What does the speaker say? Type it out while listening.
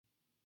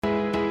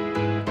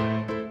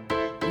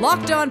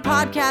Locked On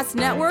Podcast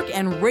Network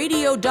and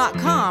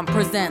Radio.com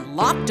present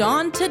Locked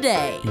On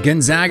Today.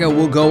 Gonzaga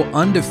will go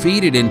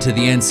undefeated into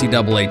the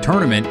NCAA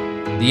tournament.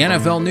 The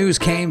NFL news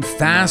came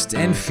fast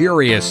and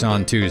furious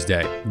on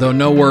Tuesday, though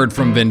no word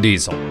from Vin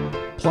Diesel.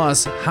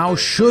 Plus, how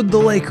should the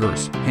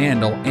Lakers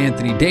handle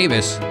Anthony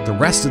Davis the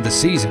rest of the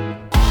season?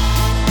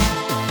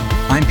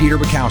 I'm Peter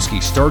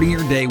Bukowski, starting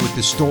your day with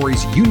the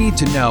stories you need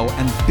to know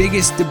and the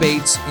biggest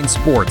debates in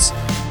sports.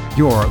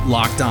 You're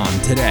Locked On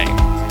Today.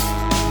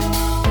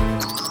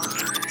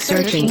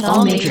 Searching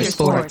all major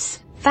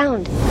sports.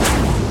 Found.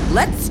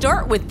 Let's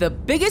start with the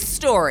biggest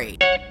story.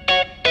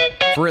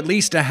 For at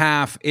least a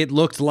half, it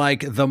looked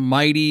like the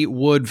mighty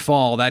would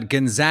fall, that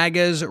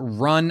Gonzaga's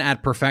run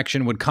at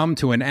perfection would come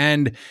to an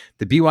end.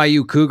 The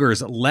BYU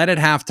Cougars led at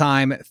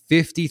halftime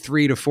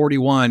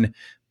 53-41,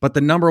 but the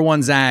number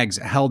one Zags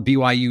held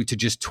BYU to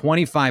just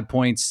 25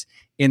 points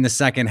in the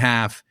second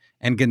half,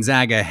 and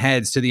Gonzaga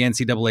heads to the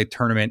NCAA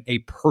tournament a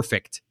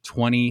perfect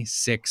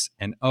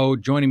 26-0.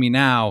 Joining me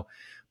now,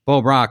 Bo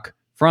Brock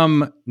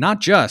from not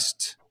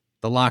just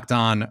the Locked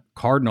On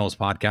Cardinals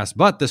podcast,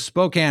 but the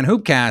Spokane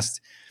Hoopcast.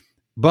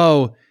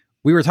 Bo,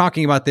 we were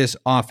talking about this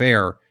off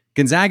air.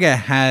 Gonzaga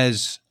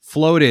has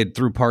floated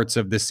through parts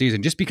of this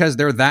season just because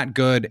they're that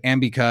good and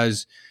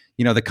because,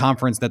 you know, the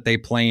conference that they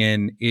play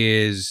in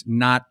is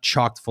not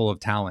chocked full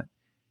of talent.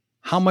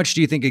 How much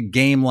do you think a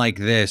game like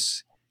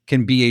this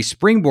can be a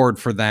springboard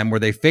for them where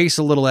they face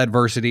a little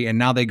adversity and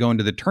now they go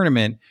into the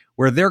tournament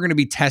where they're going to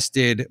be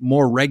tested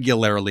more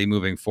regularly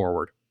moving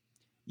forward?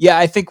 Yeah,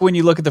 I think when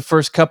you look at the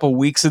first couple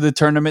weeks of the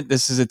tournament,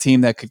 this is a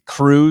team that could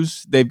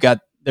cruise.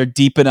 They're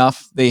deep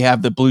enough. They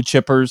have the blue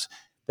chippers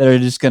that are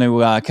just going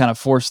to kind of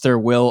force their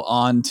will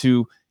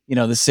onto, you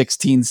know, the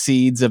 16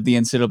 seeds of the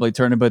NCAA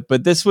tournament.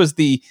 But this was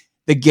the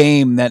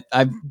game that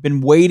I've been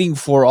waiting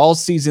for all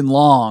season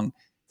long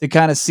to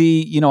kind of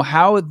see, you know,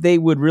 how they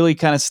would really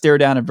kind of stare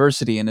down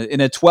adversity. And in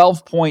a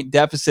 12-point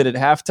deficit at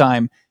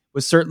halftime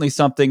was certainly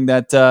something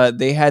that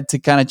they had to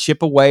kind of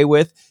chip away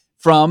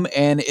from.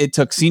 And it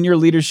took senior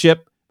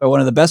leadership by one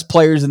of the best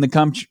players in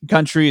the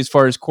country as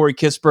far as Corey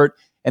Kispert.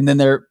 And then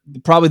they're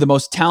probably the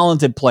most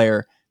talented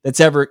player that's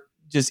ever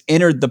just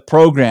entered the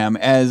program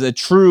as a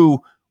true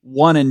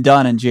one and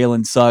done in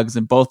Jalen Suggs.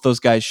 And both those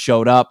guys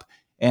showed up,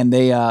 and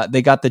they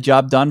got the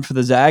job done for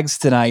the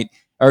Zags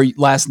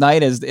last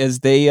night as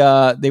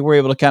they were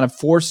able to kind of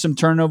force some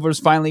turnovers.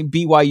 Finally,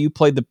 BYU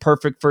played the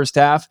perfect first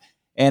half.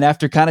 And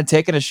after kind of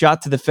taking a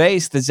shot to the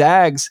face, the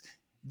Zags,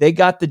 they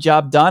got the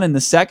job done in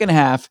the second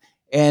half,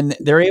 and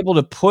they're able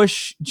to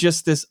push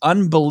just this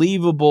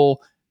unbelievable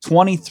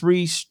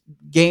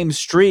 23-game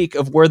streak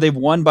of where they've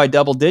won by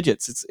double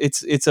digits.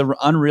 It's an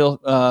unreal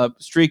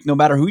streak, no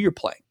matter who you're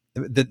playing.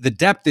 The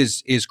depth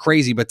is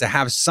crazy, but to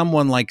have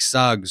someone like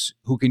Suggs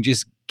who can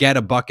just get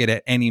a bucket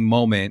at any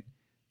moment,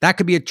 that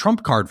could be a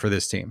trump card for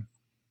this team.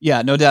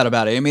 Yeah, no doubt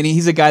about it. I mean,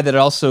 he's a guy that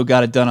also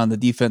got it done on the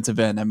defensive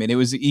end. I mean, it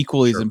was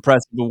equally as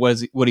impressive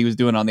as what he was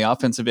doing on the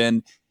offensive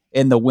end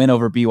in the win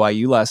over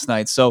BYU last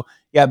night. So,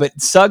 yeah, but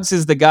Suggs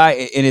is the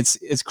guy, and it's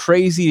as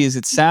crazy as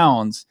it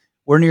sounds.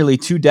 We're nearly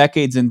 2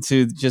 decades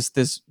into just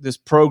this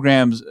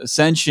program's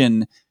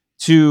ascension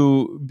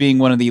to being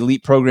one of the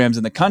elite programs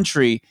in the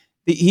country.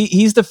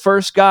 He's the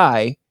first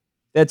guy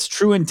that's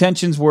true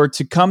intentions were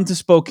to come to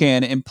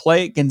Spokane and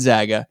play at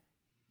Gonzaga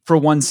for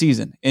one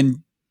season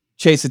and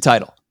chase a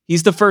title.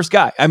 He's the first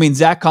guy. I mean,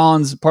 Zach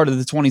Collins, part of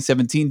the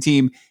 2017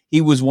 team,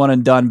 he was one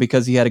and done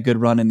because he had a good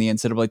run in the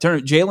NCAA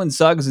tournament. Jalen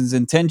Suggs'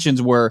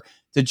 intentions were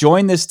to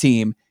join this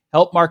team,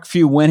 help Mark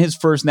Few win his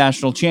first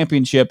national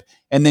championship,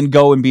 and then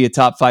go and be a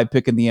top 5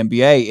 pick in the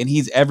NBA. And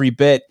he's every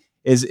bit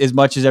as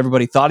much as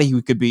everybody thought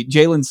he could be.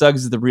 Jalen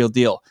Suggs is the real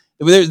deal.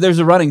 There's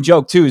a running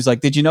joke too. He's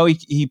like, did you know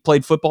he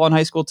played football in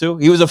high school too?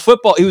 He was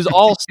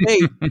all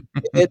state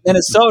at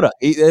Minnesota.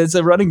 It's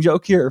a running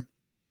joke here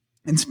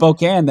in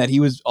Spokane that he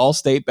was all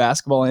state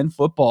basketball and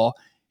football.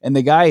 And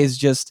the guy is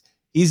just,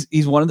 he's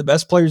one of the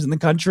best players in the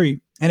country.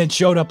 And it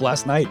showed up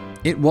last night.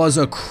 It was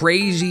a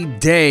crazy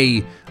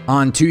day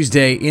on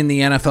Tuesday in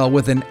the NFL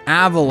with an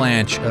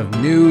avalanche of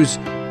news.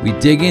 We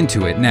dig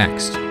into it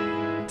next.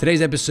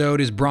 Today's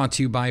episode is brought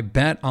to you by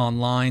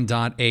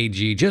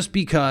betonline.ag. Just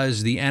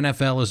because the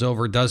NFL is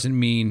over doesn't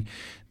mean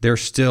there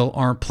still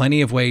aren't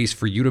plenty of ways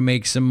for you to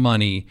make some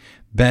money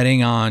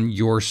betting on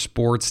your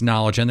sports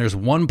knowledge. And there's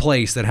one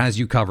place that has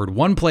you covered,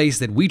 one place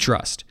that we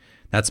trust.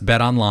 That's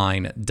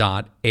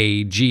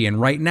betonline.ag.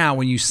 And right now,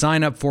 when you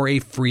sign up for a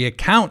free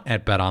account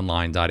at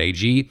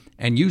betonline.ag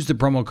and use the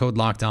promo code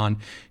LOCKEDON,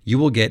 you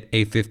will get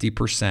a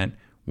 50%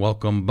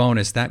 welcome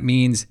bonus. That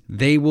means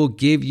they will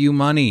give you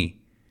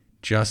money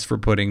just for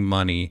putting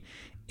money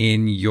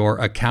in your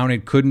account.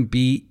 It couldn't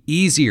be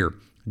easier.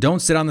 Don't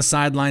sit on the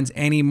sidelines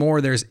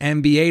anymore. There's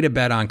NBA to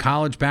bet on,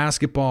 college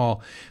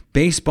basketball.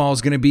 Baseball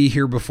is going to be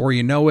here before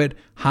you know it.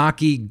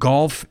 Hockey,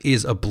 golf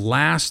is a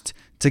blast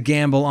to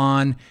gamble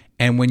on.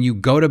 And when you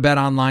go to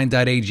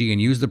betonline.ag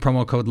and use the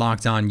promo code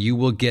LOCKEDON, you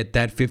will get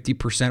that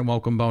 50%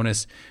 welcome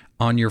bonus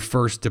on your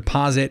first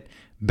deposit.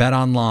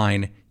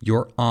 BetOnline,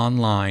 your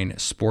online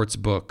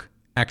sportsbook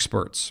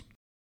experts.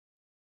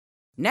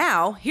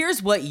 Now,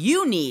 here's what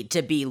you need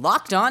to be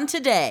locked on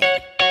today.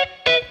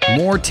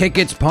 More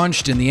tickets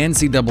punched in the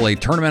NCAA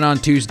tournament on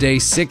Tuesday.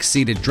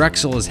 6-seeded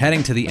Drexel is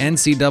heading to the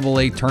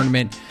NCAA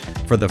tournament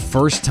for the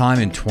first time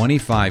in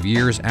 25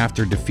 years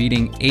after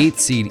defeating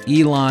 8-seed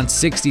Elon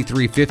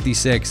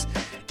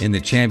 63-56 in the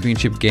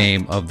championship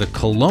game of the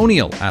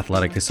Colonial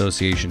Athletic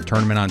Association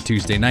tournament on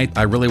Tuesday night.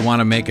 I really want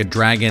to make a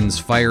Dragons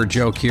fire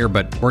joke here,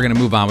 but we're going to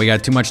move on. We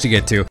got too much to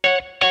get to.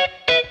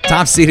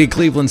 Top-seeded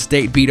Cleveland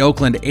State beat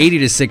Oakland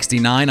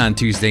 80-69 on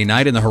Tuesday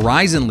night in the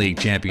Horizon League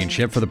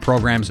Championship for the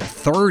program's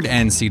third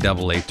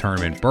NCAA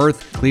tournament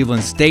berth.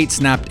 Cleveland State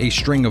snapped a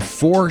string of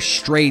 4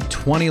 straight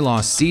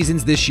 20-loss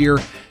seasons this year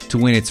to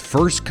win its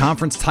first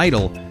conference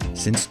title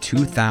since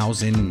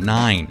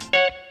 2009.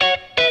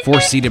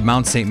 4-seeded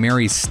Mount St.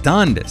 Mary's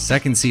stunned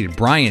 2nd-seeded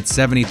Bryant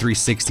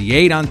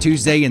 73-68 on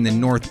Tuesday in the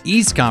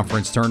Northeast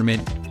Conference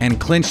tournament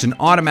and clinched an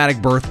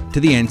automatic berth to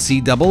the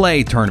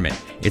NCAA tournament.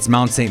 It's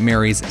Mount St.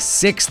 Mary's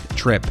 6th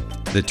trip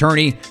to the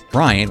tourney.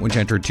 Bryant, which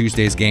entered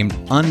Tuesday's game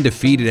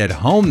undefeated at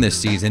home this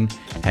season,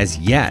 has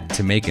yet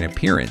to make an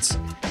appearance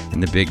in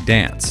the big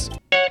dance.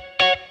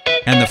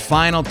 And the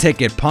final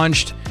ticket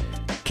punched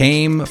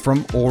came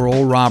from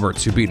Oral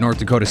Roberts, who beat North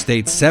Dakota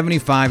State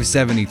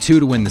 75-72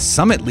 to win the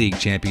Summit League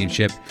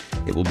Championship.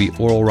 It will be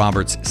Oral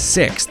Roberts'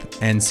 6th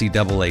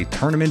NCAA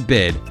tournament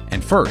bid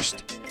and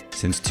first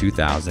since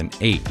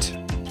 2008.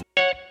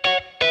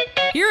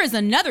 Here is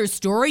another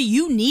story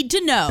you need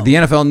to know. The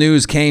NFL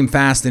news came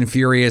fast and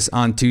furious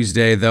on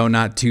Tuesday, though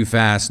not too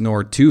fast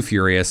nor too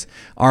furious.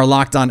 Our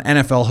Locked On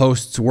NFL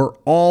hosts were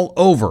all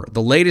over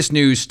the latest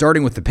news,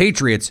 starting with the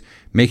Patriots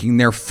making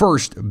their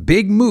first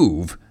big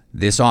move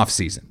this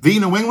offseason. The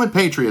New England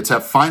Patriots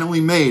have finally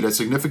made a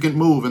significant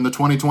move in the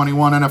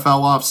 2021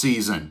 NFL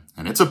offseason,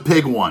 and it's a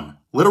big one,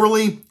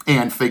 literally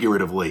and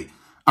figuratively.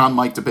 I'm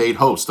Mike DeBate,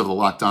 host of the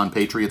Locked On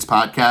Patriots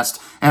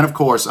podcast, and of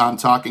course, I'm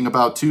talking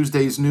about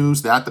Tuesday's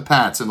news that the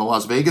Pats and the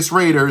Las Vegas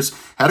Raiders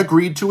had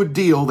agreed to a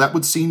deal that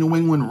would see New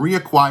England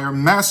reacquire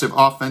massive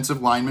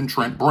offensive lineman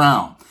Trent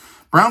Brown.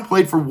 Brown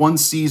played for 1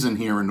 season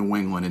here in New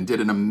England and did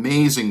an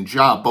amazing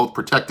job both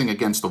protecting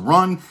against the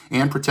run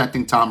and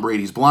protecting Tom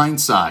Brady's blind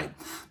side.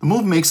 The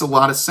move makes a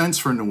lot of sense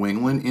for New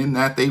England in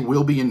that they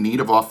will be in need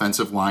of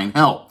offensive line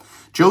help.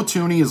 Joe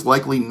Thuney is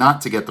likely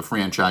not to get the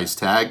franchise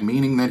tag,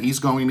 meaning that he's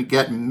going to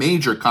get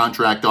major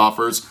contract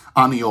offers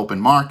on the open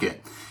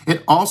market.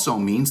 It also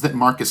means that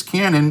Marcus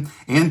Cannon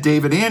and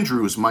David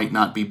Andrews might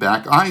not be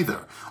back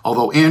either,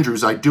 although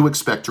Andrews I do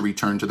expect to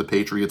return to the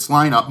Patriots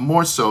lineup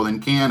more so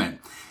than Cannon.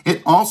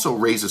 It also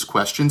raises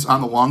questions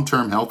on the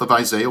long-term health of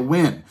Isaiah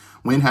Wynn.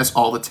 Wynn has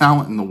all the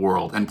talent in the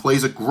world and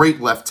plays a great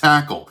left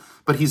tackle,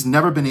 but he's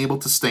never been able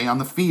to stay on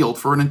the field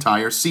for an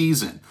entire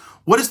season.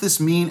 What does this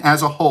mean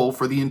as a whole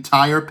for the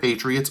entire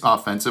Patriots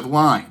offensive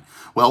line?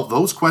 Well,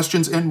 those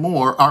questions and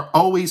more are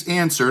always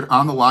answered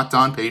on the Locked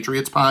On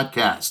Patriots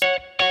podcast.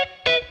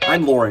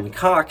 I'm Lauren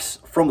Cox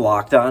from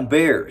Locked On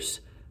Bears.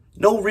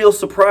 No real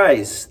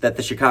surprise that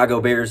the Chicago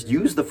Bears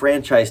used the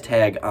franchise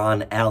tag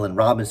on Allen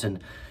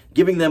Robinson,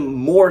 giving them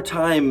more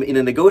time in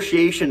a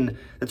negotiation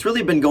that's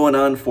really been going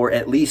on for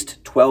at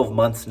least 12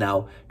 months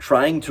now,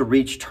 trying to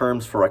reach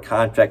terms for a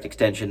contract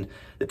extension.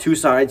 The two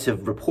sides have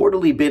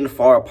reportedly been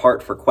far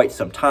apart for quite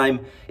some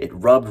time. It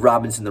rubbed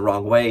Robinson the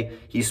wrong way.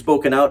 He's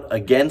spoken out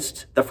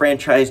against the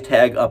franchise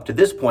tag up to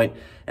this point,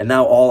 and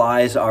now all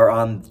eyes are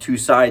on the two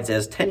sides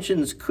as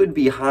tensions could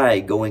be high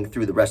going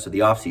through the rest of the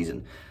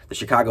offseason. The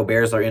Chicago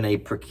Bears are in a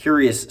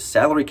precarious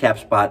salary cap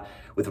spot,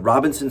 with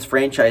Robinson's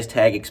franchise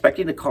tag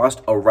expecting to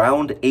cost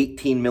around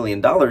 $18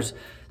 million.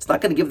 It's not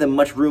going to give them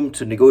much room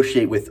to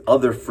negotiate with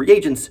other free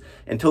agents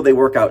until they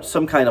work out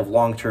some kind of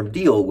long-term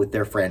deal with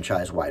their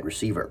franchise wide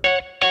receiver.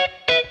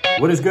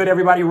 What is good,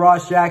 everybody?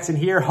 Ross Jackson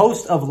here,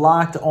 host of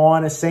Locked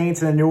On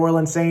Saints, and the New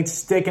Orleans Saints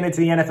sticking it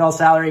to the NFL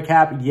salary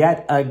cap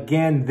yet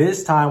again,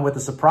 this time with a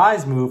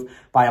surprise move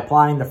by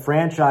applying the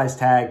franchise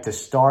tag to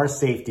star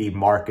safety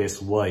Marcus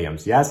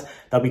Williams. Yes,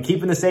 they'll be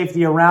keeping the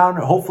safety around,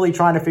 hopefully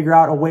trying to figure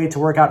out a way to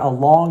work out a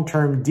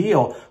long-term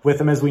deal with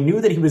him, as we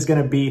knew that he was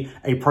going to be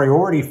a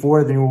priority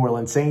for the New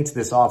Orleans Saints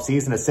this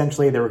offseason.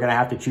 Essentially, they were going to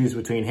have to choose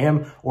between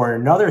him or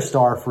another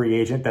star free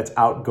agent that's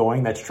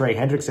outgoing. That's Trey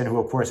Hendrickson, who,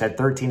 of course, had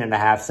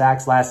 13.5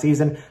 sacks last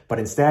season. But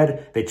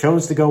instead, they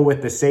chose to go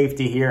with the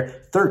safety here.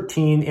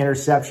 13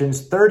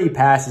 interceptions, 30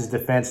 passes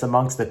defense,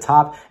 amongst the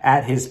top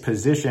at his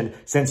position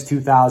since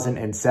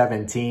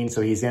 2017. So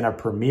he's in a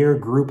premier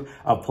group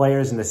of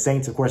players, and the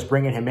Saints, of course,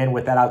 bringing him in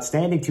with that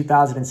outstanding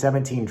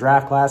 2017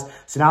 draft class.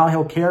 So now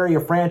he'll carry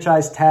a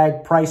franchise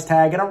tag, price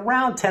tag, at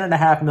around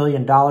 $10.5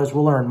 million.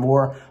 We'll learn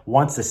more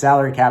once the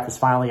salary cap is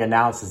finally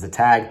announced, as the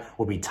tag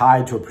will be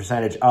tied to a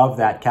percentage of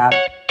that cap.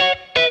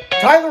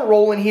 Tyler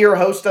Rowland here,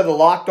 host of the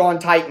Locked On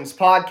Titans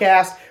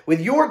podcast,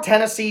 with your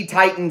Tennessee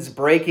Titans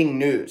breaking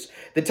news.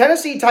 The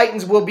Tennessee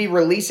Titans will be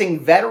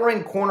releasing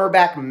veteran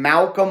cornerback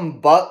Malcolm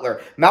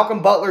Butler.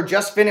 Malcolm Butler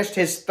just finished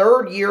his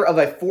 3rd year of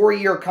a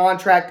 4-year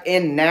contract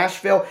in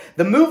Nashville.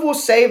 The move will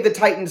save the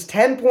Titans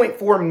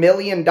 $10.4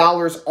 million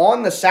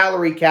on the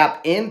salary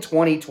cap in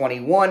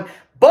 2021.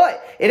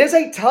 But it is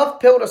a tough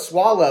pill to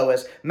swallow,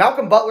 as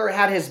Malcolm Butler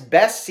had his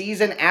best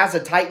season as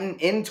a Titan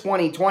in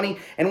 2020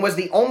 and was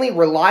the only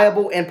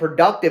reliable and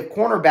productive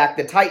cornerback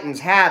the Titans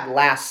had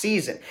last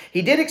season.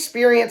 He did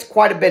experience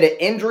quite a bit of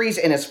injuries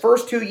in his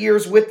first 2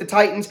 years with the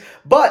Titans,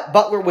 but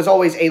Butler was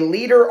always a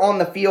leader on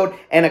the field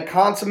and a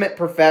consummate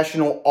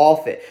professional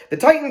off it. The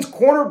Titans'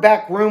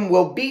 cornerback room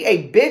will be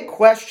a big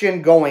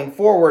question going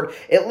forward.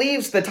 It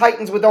leaves the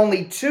Titans with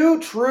only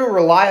 2 true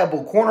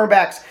reliable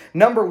cornerbacks.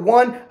 Number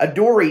 1,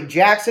 Adoree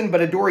Jackson,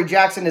 but Adoree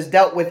Jackson has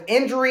dealt with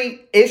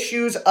injury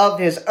issues of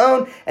his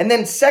own. And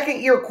then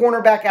second-year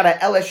cornerback out of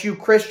LSU,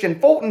 Christian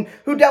Fulton,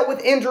 who dealt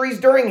with injuries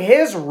during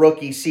his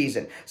rookie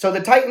season. So the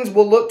Titans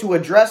will look to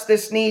address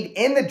this need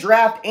in the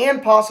draft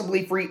and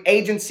possibly free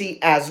agency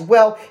as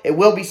well. It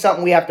will be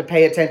something we have to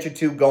pay attention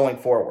to going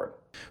forward.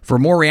 For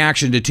more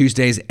reaction to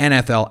Tuesday's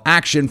NFL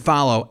action,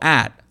 follow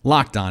at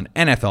Locked On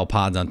NFL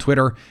Pods on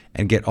Twitter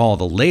and get all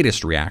the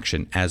latest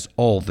reaction as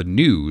all the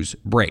news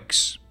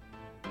breaks.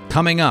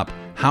 Coming up,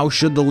 how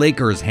should the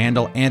Lakers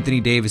handle Anthony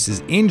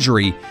Davis's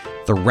injury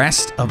the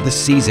rest of the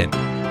season?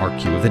 Our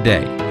cue of the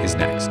day is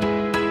next.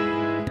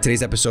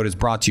 Today's episode is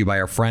brought to you by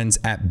our friends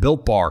at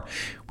Built Bar.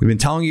 We've been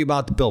telling you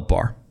about the Built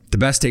Bar, the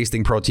best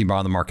tasting protein bar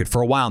on the market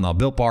for a while now.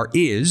 Built Bar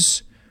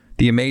is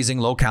the amazing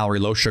low-calorie,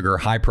 low-sugar,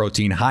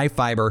 high-protein,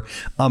 high-fiber,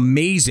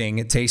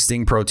 amazing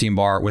tasting protein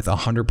bar with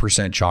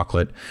 100%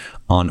 chocolate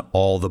on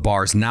all the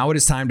bars. Now it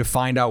is time to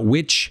find out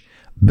which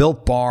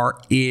Built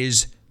Bar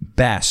is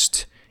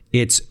best.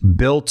 It's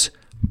Built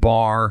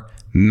Bar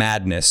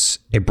Madness,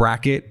 a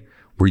bracket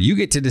where you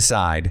get to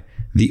decide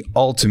the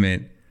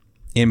ultimate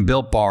in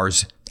Built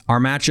Bars. Our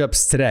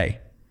matchups today: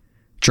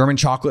 German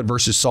chocolate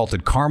versus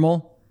salted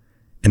caramel,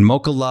 and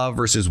mocha love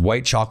versus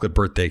white chocolate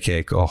birthday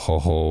cake. Oh, ho,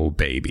 ho,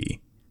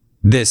 baby.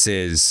 This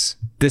is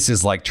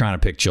like trying to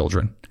pick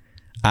children.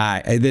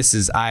 A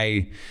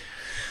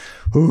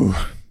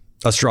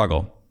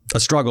struggle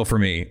for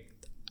me.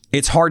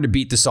 It's hard to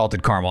beat the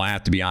salted caramel, I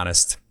have to be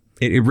honest.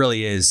 It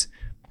really is.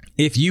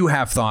 If you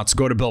have thoughts,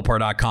 go to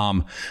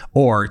BuiltBar.com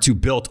or to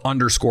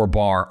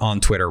Built_bar on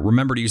Twitter.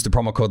 Remember to use the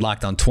promo code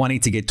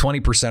LOCKEDON20 to get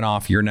 20%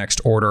 off your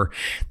next order.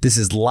 This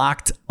is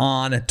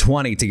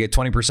LOCKEDON20 to get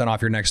 20%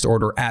 off your next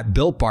order at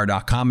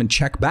BuiltBar.com, and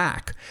check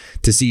back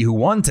to see who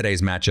won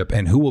today's matchup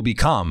and who will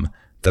become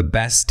the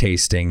best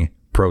tasting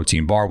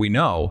protein bar. We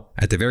know,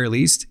 at the very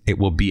least, it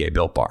will be a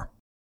Built Bar.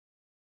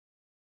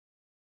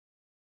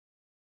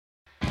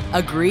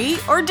 Agree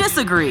or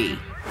disagree?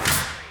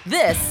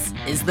 This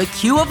is the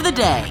cue of the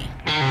day.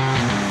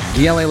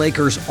 The LA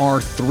Lakers are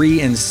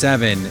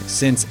 3-7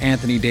 since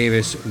Anthony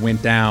Davis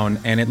went down,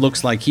 and it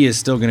looks like he is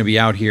still going to be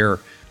out here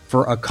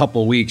for a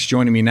couple weeks.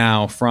 Joining me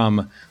now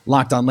from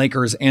Locked On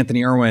Lakers,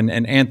 Anthony Irwin.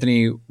 And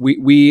Anthony,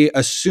 we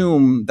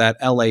assume that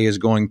LA is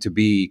going to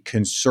be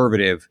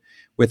conservative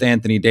with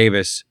Anthony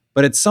Davis,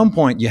 but at some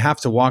point you have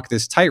to walk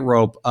this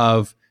tightrope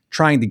of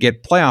trying to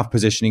get playoff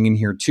positioning in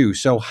here too.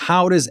 So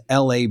how does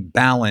LA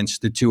balance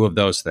the two of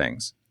those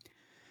things?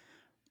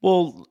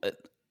 Well,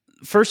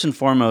 first and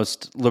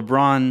foremost,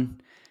 LeBron,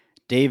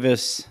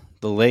 Davis,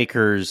 the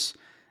Lakers,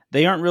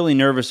 they aren't really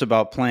nervous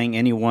about playing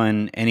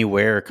anyone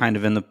anywhere kind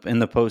of in the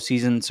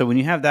postseason. So when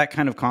you have that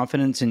kind of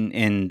confidence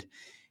and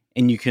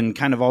you can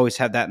kind of always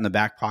have that in the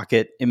back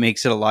pocket, it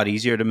makes it a lot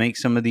easier to make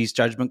some of these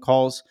judgment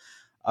calls.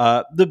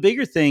 The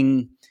bigger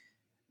thing,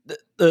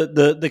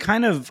 the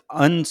kind of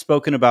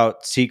unspoken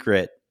about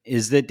secret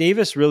is that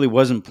Davis really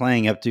wasn't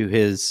playing up to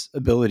his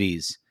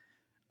abilities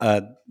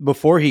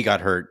before he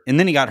got hurt. And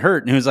then he got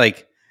hurt, and it was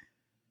like,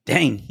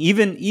 dang,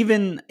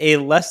 even a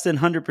less than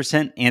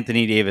 100%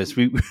 Anthony Davis,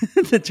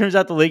 it turns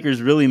out the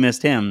Lakers really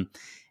missed him.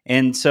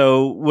 And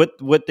so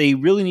what they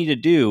really need to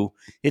do,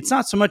 it's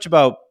not so much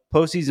about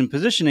postseason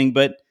positioning,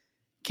 but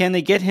can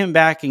they get him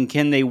back and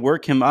can they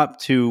work him up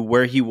to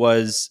where he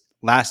was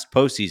last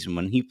postseason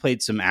when he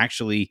played some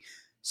actually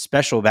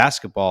special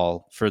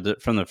basketball from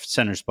the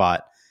center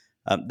spot?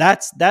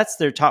 That's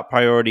their top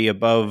priority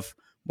above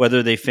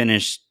whether they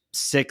finish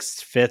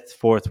 6th, 5th,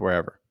 4th,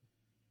 wherever.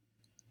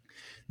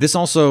 This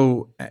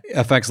also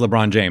affects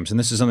LeBron James, and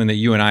this is something that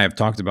you and I have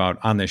talked about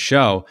on this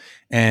show.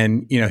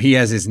 And, he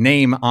has his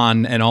name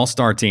on an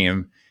all-star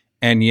team,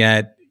 and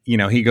yet,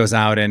 he goes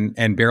out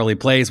and barely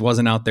plays,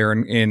 wasn't out there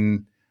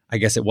in I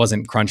guess it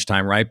wasn't crunch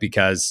time, right?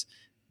 Because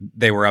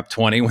they were up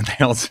 20 when they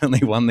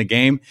ultimately won the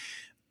game.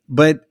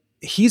 But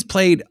he's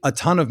played a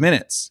ton of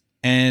minutes,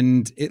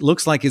 and it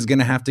looks like he's going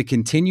to have to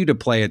continue to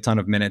play a ton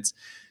of minutes.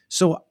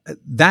 So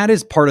that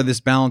is part of this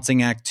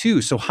balancing act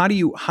too. So how do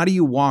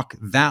you walk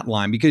that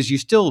line? Because you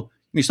still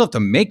have to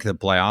make the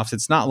playoffs.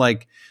 It's not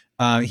like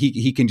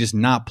he can just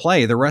not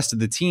play. The rest of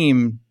the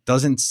team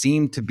doesn't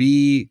seem to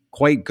be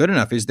quite good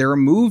enough. Is there a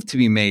move to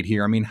be made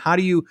here? I mean, how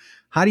do you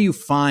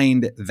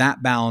find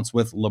that balance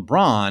with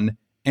LeBron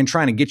and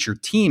trying to get your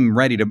team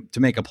ready to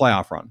make a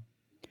playoff run?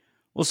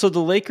 Well, so the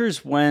Lakers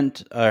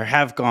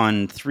have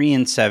gone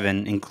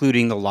 3-7,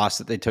 including the loss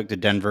that they took to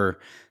Denver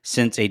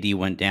since AD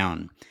went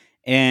down.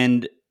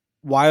 And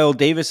while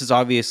Davis is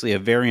obviously a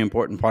very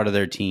important part of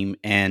their team,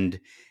 and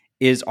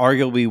is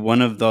arguably one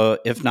of the,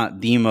 if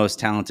not the most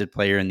talented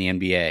player in the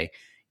NBA.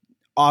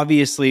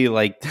 Obviously,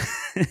 like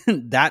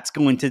that's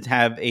going to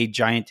have a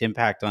giant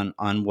impact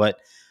on what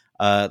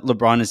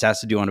LeBron has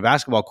to do on a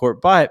basketball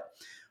court. But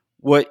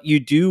what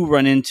you do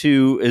run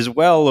into as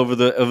well over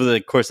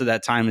the course of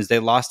that time is they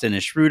lost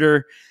Dennis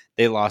Schroeder,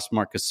 they lost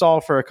Marc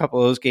Gasol for a couple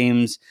of those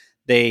games,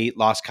 they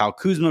lost Kyle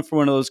Kuzma for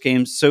one of those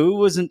games.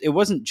 So it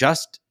wasn't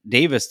just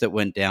Davis that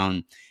went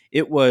down.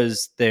 It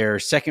was their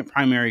second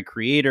primary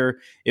creator.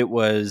 It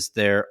was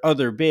their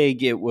other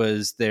big. It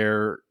was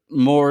their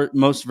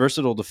most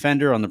versatile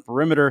defender on the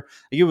perimeter.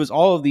 Like, it was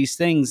all of these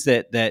things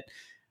that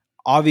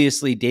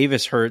obviously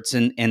Davis hurts,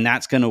 and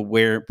that's going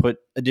to put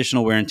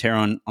additional wear and tear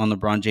on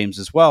LeBron James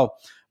as well.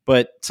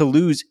 But to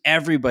lose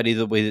everybody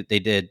the way that they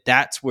did,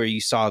 that's where you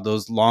saw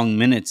those long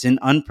minutes in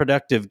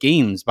unproductive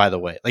games, by the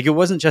way. Like, it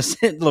wasn't just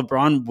that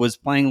LeBron was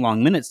playing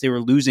long minutes. They were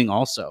losing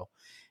also.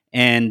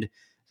 And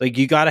like,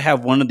 you got to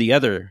have one or the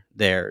other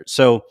there.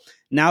 So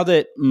now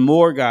that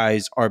more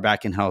guys are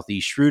back and healthy,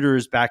 Schroeder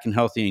is back and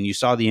healthy, and you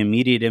saw the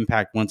immediate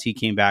impact once he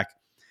came back.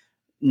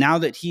 Now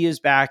that he is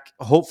back,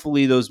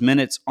 hopefully those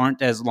minutes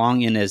aren't as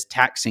long and as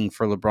taxing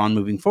for LeBron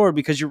moving forward,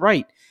 because you're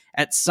right.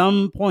 At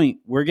some point,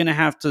 we're going to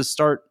have to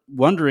start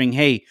wondering,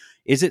 hey,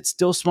 is it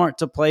still smart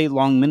to play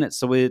long minutes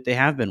the way that they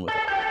have been with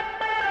it?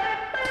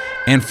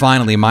 And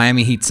finally,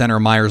 Miami Heat center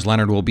Meyers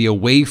Leonard will be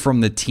away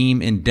from the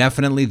team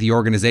indefinitely, the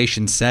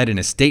organization said in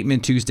a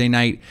statement Tuesday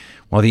night,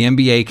 while the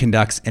NBA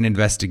conducts an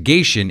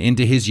investigation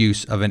into his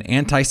use of an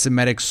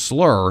anti-Semitic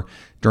slur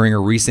during a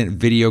recent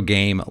video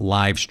game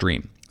live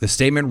stream. The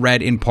statement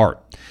read in part,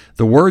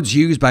 "The words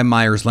used by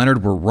Meyers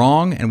Leonard were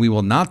wrong, and we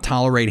will not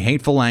tolerate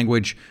hateful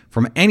language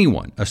from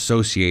anyone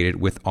associated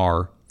with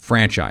our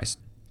franchise."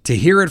 To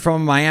hear it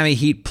from a Miami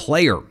Heat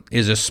player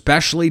is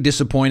especially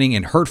disappointing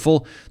and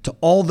hurtful to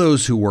all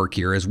those who work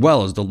here, as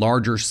well as the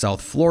larger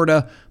South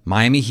Florida,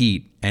 Miami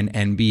Heat, and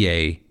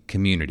NBA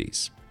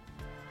communities.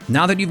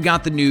 Now that you've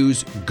got the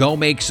news, go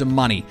make some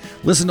money.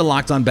 Listen to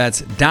Locked On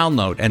Bets,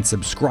 download and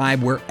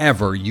subscribe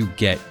wherever you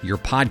get your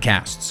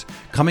podcasts.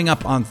 Coming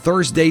up on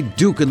Thursday,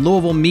 Duke and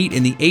Louisville meet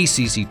in the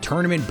ACC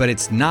tournament, but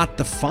it's not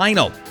the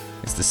final.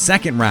 It's the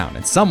second round,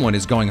 and someone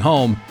is going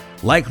home,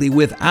 likely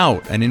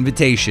without an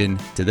invitation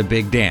to the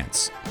big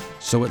dance.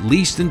 So at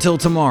least until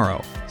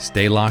tomorrow,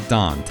 stay locked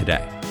on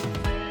today.